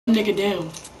Nigga down.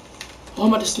 Oh, I'm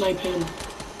about to snipe him.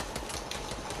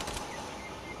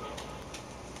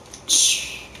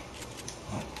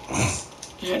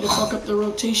 I had to fuck up the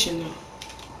rotation though.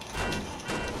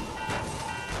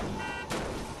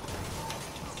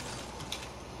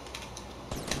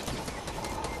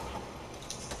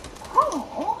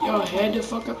 Yo, I had to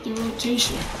fuck up the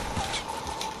rotation.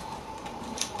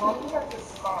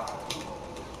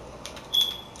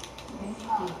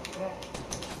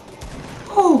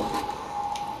 Oh!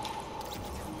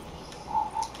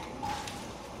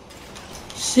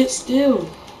 Sit still.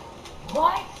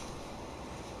 What?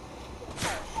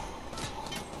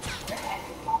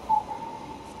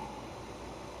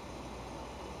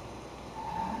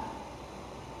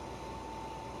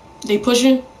 They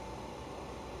pushing?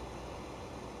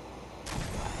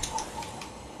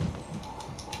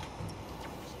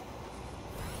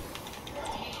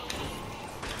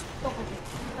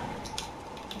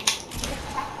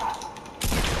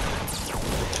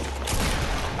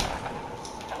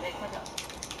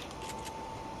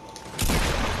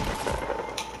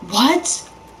 What?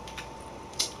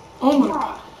 Oh my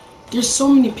god. There's so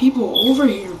many people over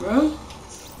here, bro.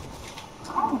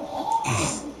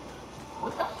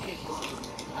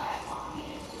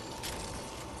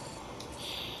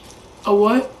 A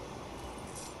what?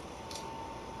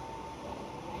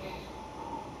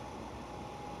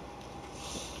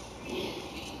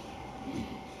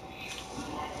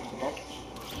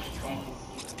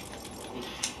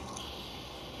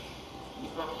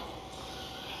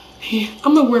 Yeah,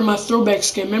 I'm gonna wear my throwback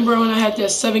skin. Remember when I had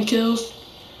that 7 kills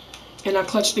and I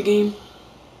clutched the game?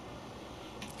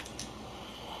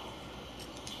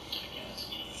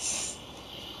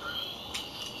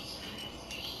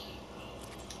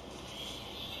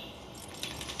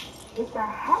 What the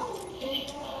hell?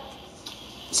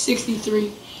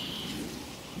 63.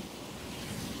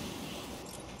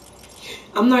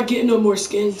 I'm not getting no more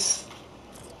skins.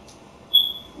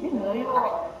 You know you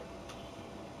are.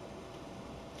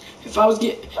 If I was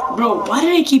bro, why do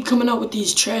they keep coming out with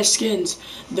these trash skins?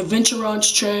 The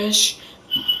Venturon's trash.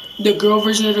 The girl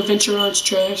version of the Venturon's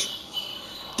trash.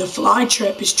 The Fly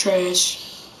Trap is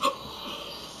trash.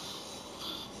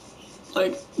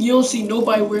 Like, you don't see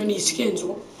nobody wearing these skins.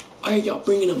 Why are y'all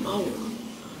bringing them out?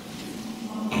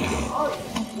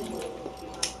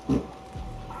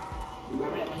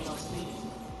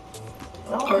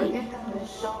 Alright.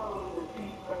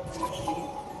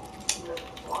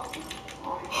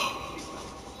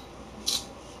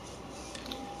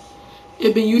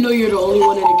 Ibn, you know you're the only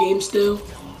one in the game still.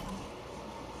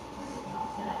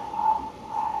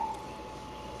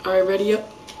 Alright, ready up?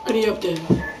 Ready up then.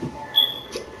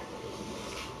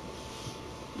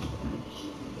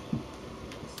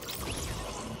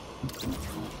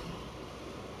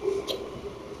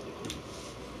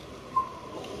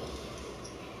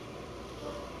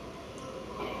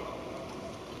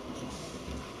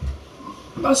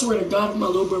 I swear to God, if my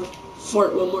little bro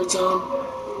fart one more time.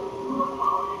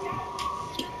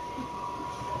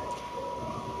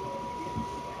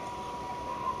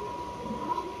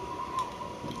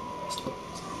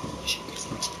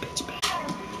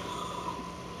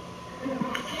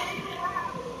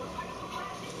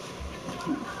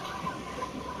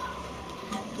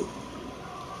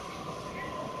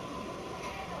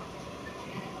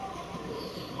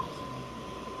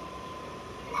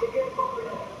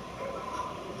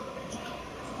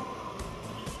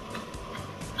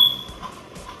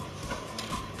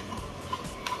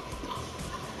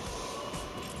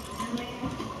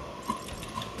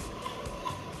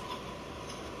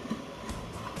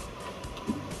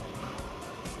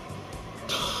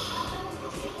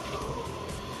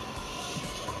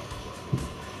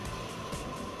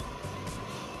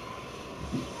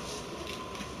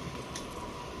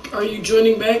 Are you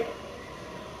joining back?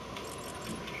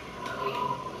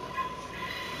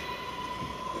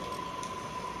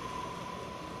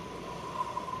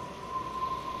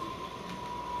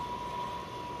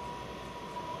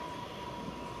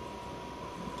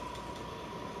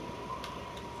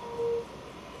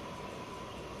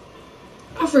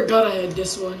 I forgot I had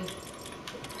this one.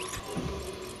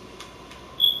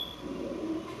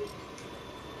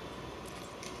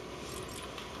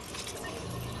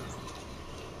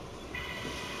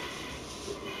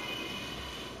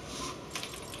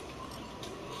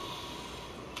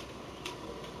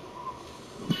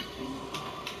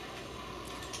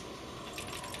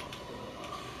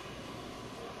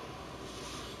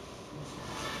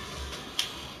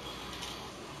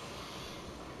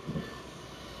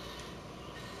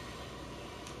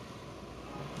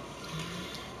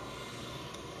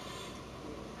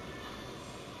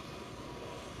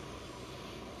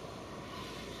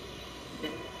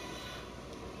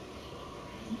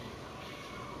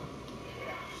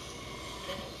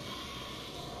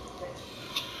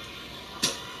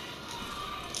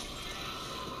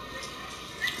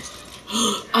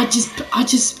 I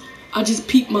just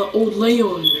peeped my old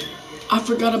Leon. I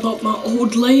forgot about my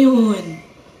old Leon.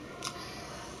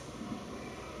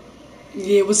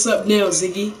 Yeah, what's up now,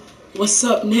 Ziggy? What's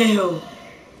up now?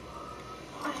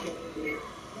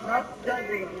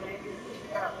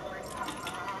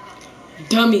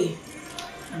 Dummy.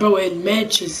 Bro, it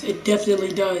matches. It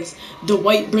definitely does. The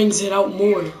white brings it out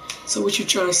more. So what you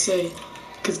trying to say?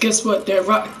 Cause guess what? That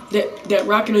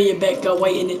rocket on your back got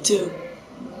white in it too.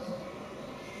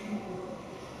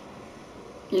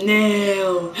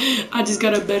 Now, I just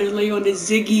got a better lay on the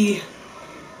Ziggy.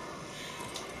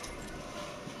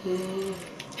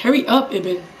 Hurry up,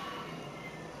 Ibn.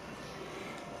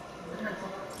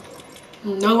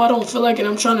 No, I don't feel like it.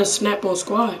 I'm trying to snap on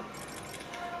squad.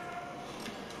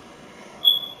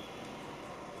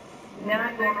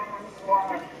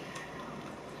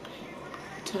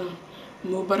 Time.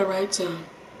 Move by the right time.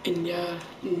 And yeah,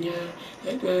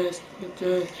 that grass,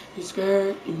 you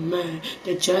scared, you mad.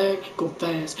 That jack, go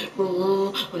fast.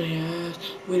 On the ass.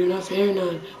 We do not fear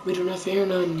none. We do not fear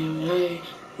none. Hey,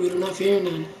 we do not fear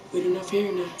none. We do not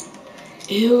fear none.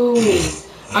 Ew.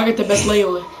 I got the best lay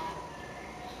on.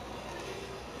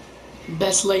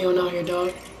 Best lay on out here,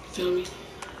 dog. Feel me?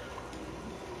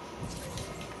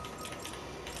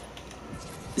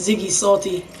 Ziggy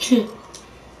salty.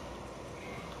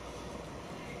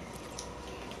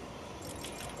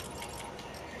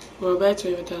 Move back to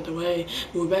me without the way.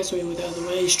 Move back to me without the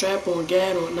way. Strap on,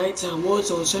 gad on, nighttime, war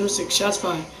zone, center 6, shots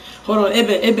fired. Hold on,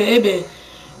 Ibn.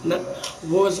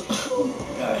 War zone.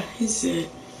 Oh God, he said.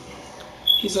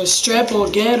 He's a strap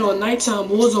on, gad on, nighttime,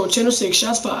 war zone, channel 6,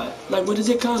 shots fired. Like, what is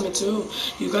it coming to?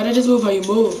 You gotta just move how you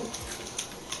move.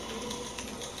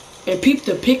 And peep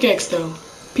the pickaxe, though.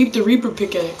 Peep the Reaper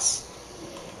pickaxe.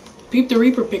 Peep the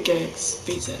Reaper pickaxe.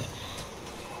 Face that.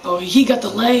 Oh, he got the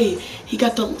lay. He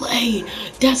got the lay.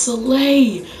 That's a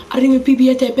lay. I didn't even peep he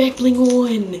had that back bling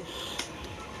on.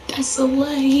 That's a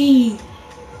lay.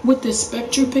 With the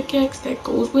Spectre pickaxe that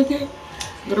goes with it.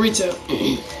 Go to retail.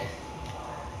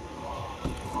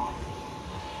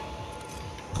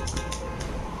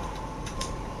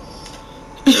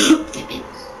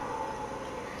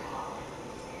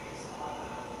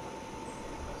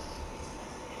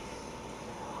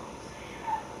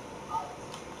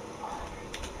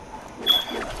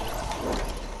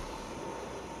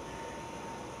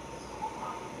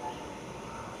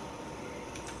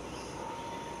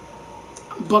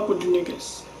 Buck with the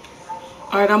niggas.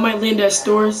 Alright, I might land at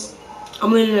stores.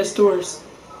 I'm landing at stores.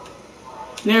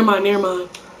 Never mind.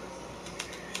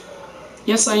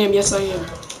 Yes, I am.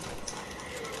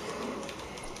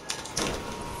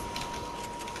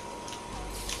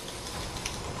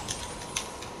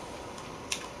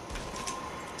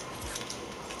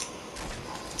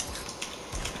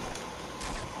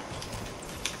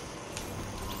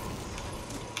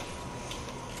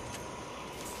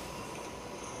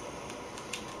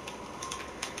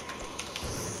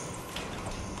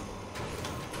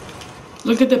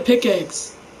 Look at the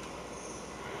pickaxe.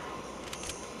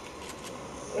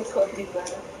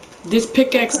 This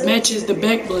pickaxe matches the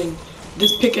back bling.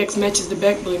 This pickaxe matches the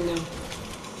back bling now.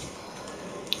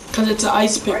 Cause it's an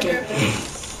ice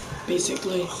pickaxe,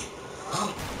 basically.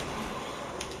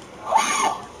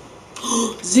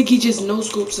 Ziggy just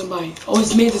no-scoped somebody. Oh,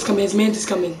 his mantis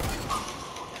coming.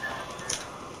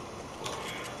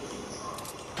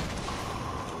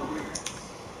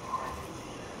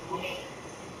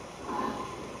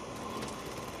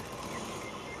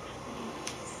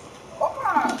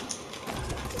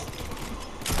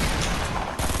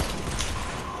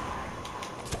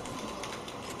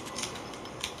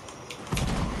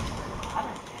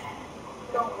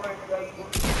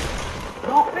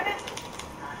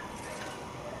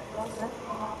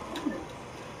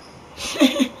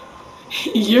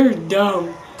 You're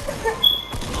dumb.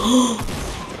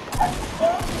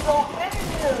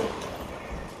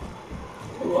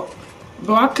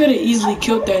 Bro, I could have easily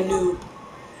killed that noob.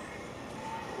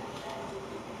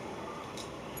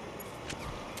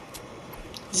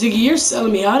 Ziggy, you're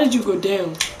selling me. How did you go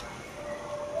down?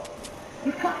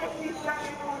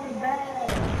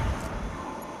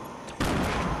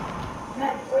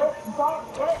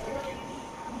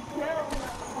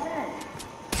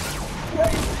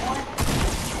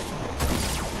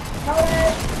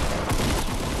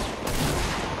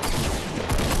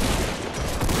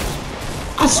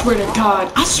 I swear to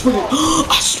God. I swear to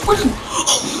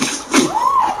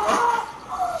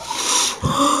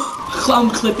I'm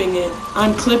clipping it.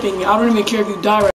 I don't even care if you die right